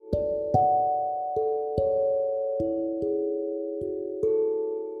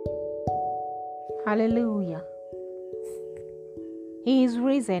Hallelujah. He is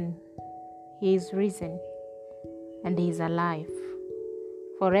risen. He is risen. And He is alive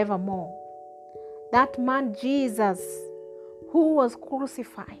forevermore. That man Jesus, who was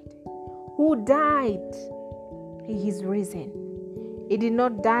crucified, who died, He is risen. He did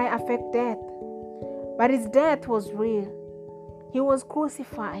not die, affect death, but His death was real. He was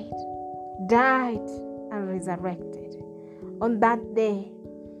crucified, died, and resurrected. On that day,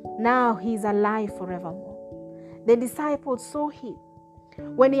 now He is alive forevermore. The disciples saw Him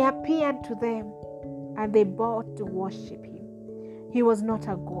when He appeared to them, and they bowed to worship Him. He was not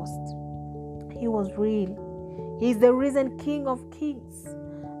a ghost. He was real. He is the risen King of kings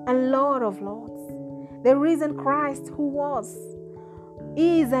and Lord of lords. The risen Christ who was,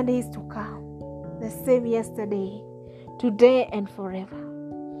 is, and is to come. The same yesterday, today, and forever.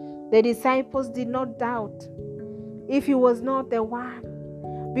 The disciples did not doubt if He was not the one,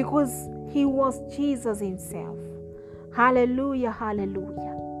 because He was Jesus Himself. Hallelujah,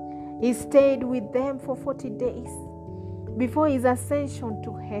 hallelujah. He stayed with them for 40 days before His ascension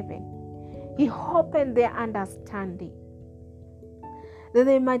to heaven. He opened their understanding that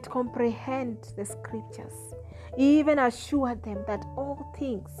they might comprehend the scriptures. He even assured them that all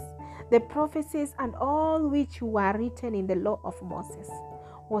things, the prophecies and all which were written in the law of Moses,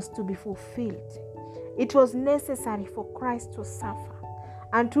 was to be fulfilled. It was necessary for Christ to suffer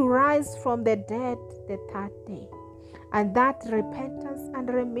and to rise from the dead the third day, and that repentance and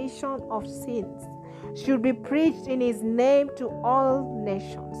remission of sins should be preached in His name to all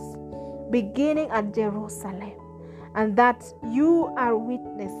nations, beginning at Jerusalem, and that you are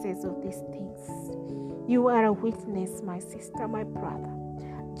witnesses of these things. You are a witness, my sister, my brother.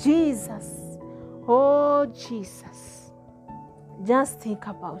 Jesus, oh Jesus, just think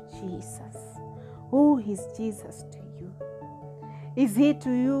about Jesus. Who is Jesus to you? Is He to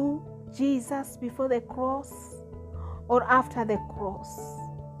you Jesus before the cross or after the cross?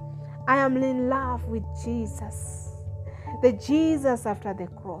 I am in love with Jesus, the Jesus after the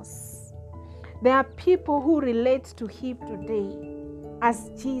cross. There are people who relate to Him today as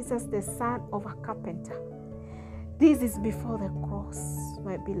Jesus, the son of a carpenter. This is before the cross,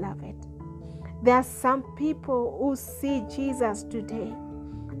 my beloved. There are some people who see Jesus today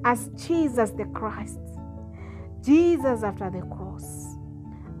as Jesus the Christ, Jesus after the cross.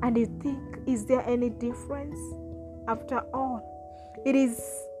 And you think, is there any difference? After all, it is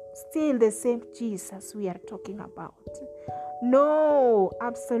still the same Jesus we are talking about. No,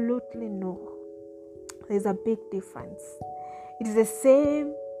 absolutely no. There's a big difference. It is the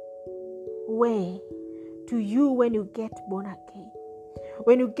same way to you when you get born again.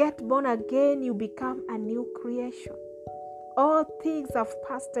 When you get born again, you become a new creation. All things have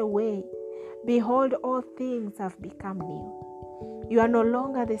passed away. Behold, all things have become new. You are no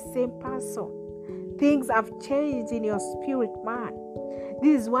longer the same person. Things have changed in your spirit, man.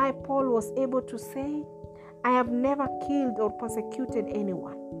 This is why Paul was able to say, I have never killed or persecuted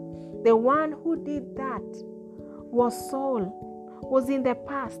anyone. The one who did that was Saul, was in the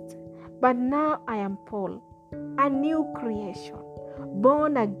past, but now I am Paul, a new creation,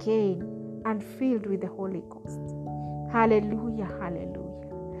 born again and filled with the Holy Ghost. Hallelujah, hallelujah.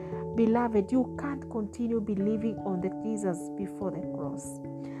 Beloved, you can't continue believing on the Jesus before the cross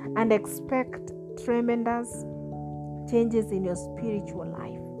and expect tremendous changes in your spiritual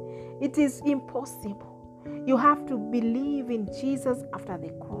life. It is impossible. You have to believe in Jesus after the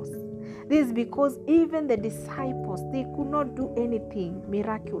cross. This is because even the disciples, they could not do anything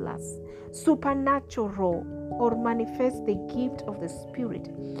miraculous, supernatural, or manifest the gift of the Spirit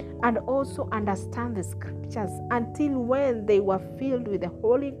and also understand the scriptures until when they were filled with the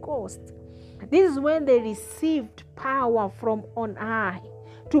Holy Ghost. This is when they received power from on high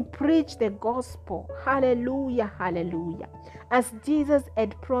to preach the gospel. Hallelujah, hallelujah. As Jesus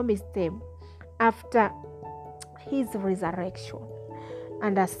had promised them after His resurrection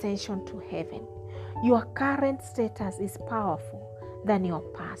and ascension to heaven. Your current status is powerful than your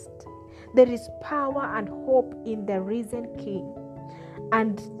past. There is power and hope in the risen King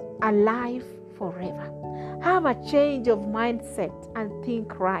and alive forever. Have a change of mindset and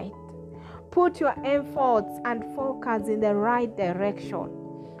think right. Put your efforts and focus in the right direction.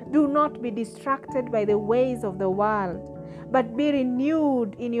 Do not be distracted by the ways of the world, but be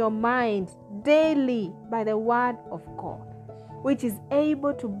renewed in your mind daily by the word of God, which is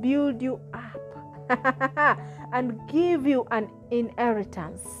able to build you up and give you an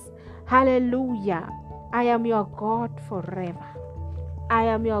inheritance. Hallelujah. I am your God forever. I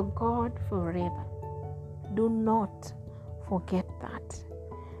am your God forever. Do not forget that.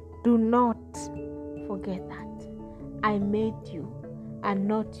 Do not forget that. I made you and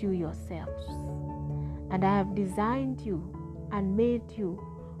not you yourselves. and I have designed you and made you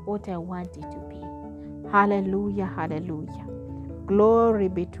what I want you to be. Hallelujah, hallelujah. Glory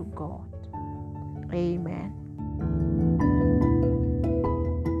be to God. Amen.